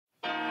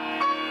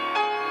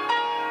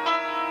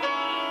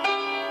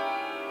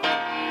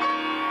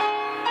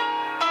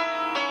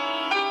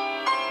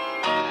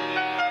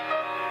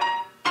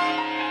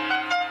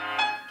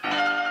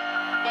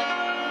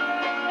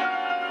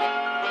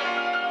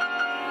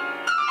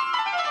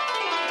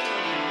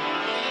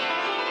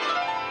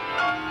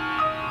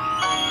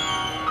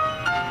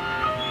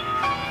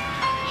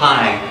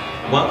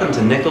Hi, welcome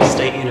to Nicholls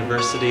State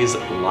University's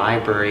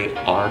Library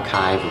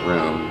Archive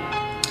Room.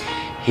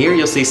 Here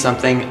you'll see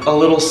something a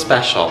little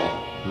special,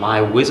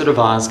 my Wizard of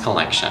Oz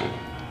collection.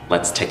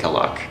 Let's take a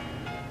look.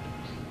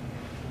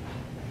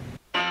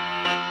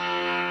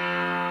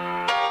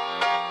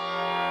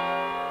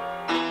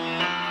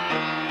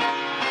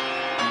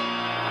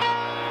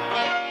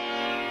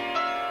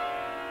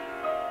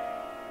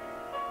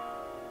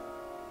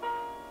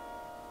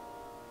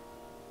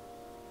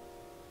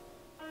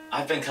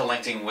 I've been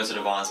collecting Wizard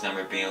of Oz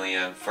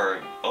memorabilia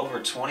for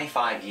over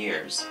 25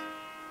 years.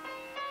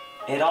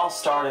 It all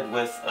started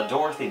with a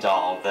Dorothy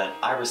doll that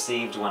I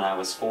received when I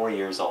was 4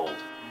 years old.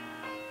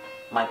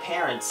 My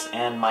parents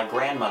and my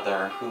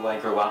grandmother, who I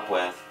grew up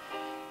with,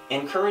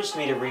 encouraged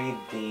me to read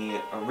the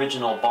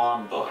original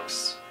Baum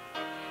books.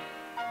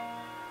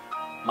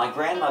 My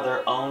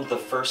grandmother owned the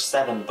first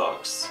 7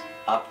 books,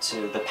 up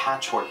to The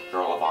Patchwork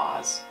Girl of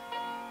Oz.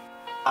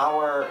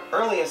 Our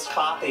earliest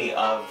copy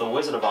of The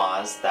Wizard of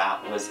Oz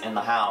that was in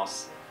the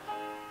house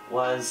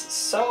was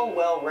so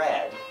well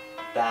read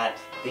that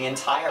the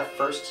entire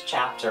first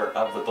chapter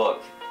of the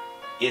book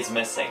is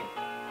missing.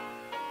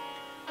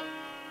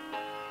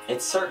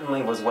 It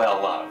certainly was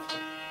well loved.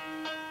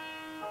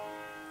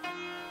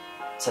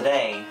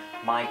 Today,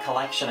 my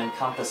collection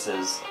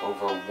encompasses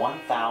over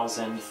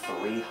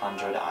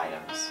 1,300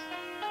 items.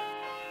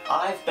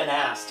 I've been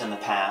asked in the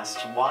past,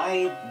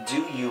 why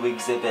do you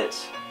exhibit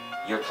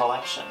your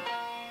collection?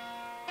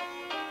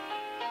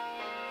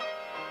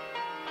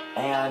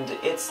 And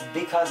it's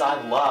because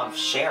I love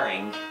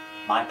sharing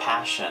my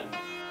passion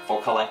for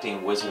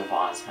collecting Wizard of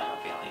Oz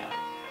memorabilia.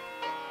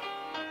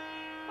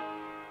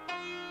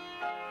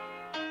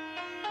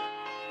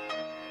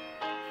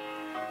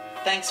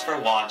 Thanks for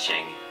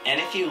watching, and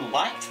if you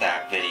liked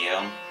that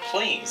video,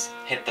 please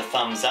hit the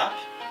thumbs up,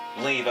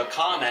 leave a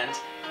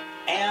comment,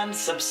 and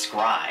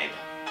subscribe.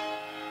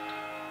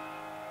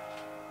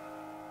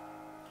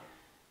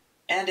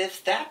 And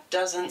if that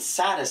doesn't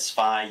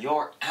satisfy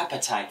your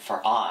appetite for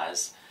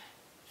Oz,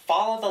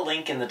 follow the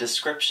link in the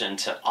description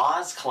to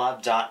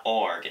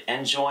ozclub.org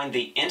and join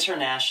the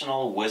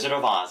International Wizard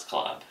of Oz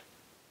Club.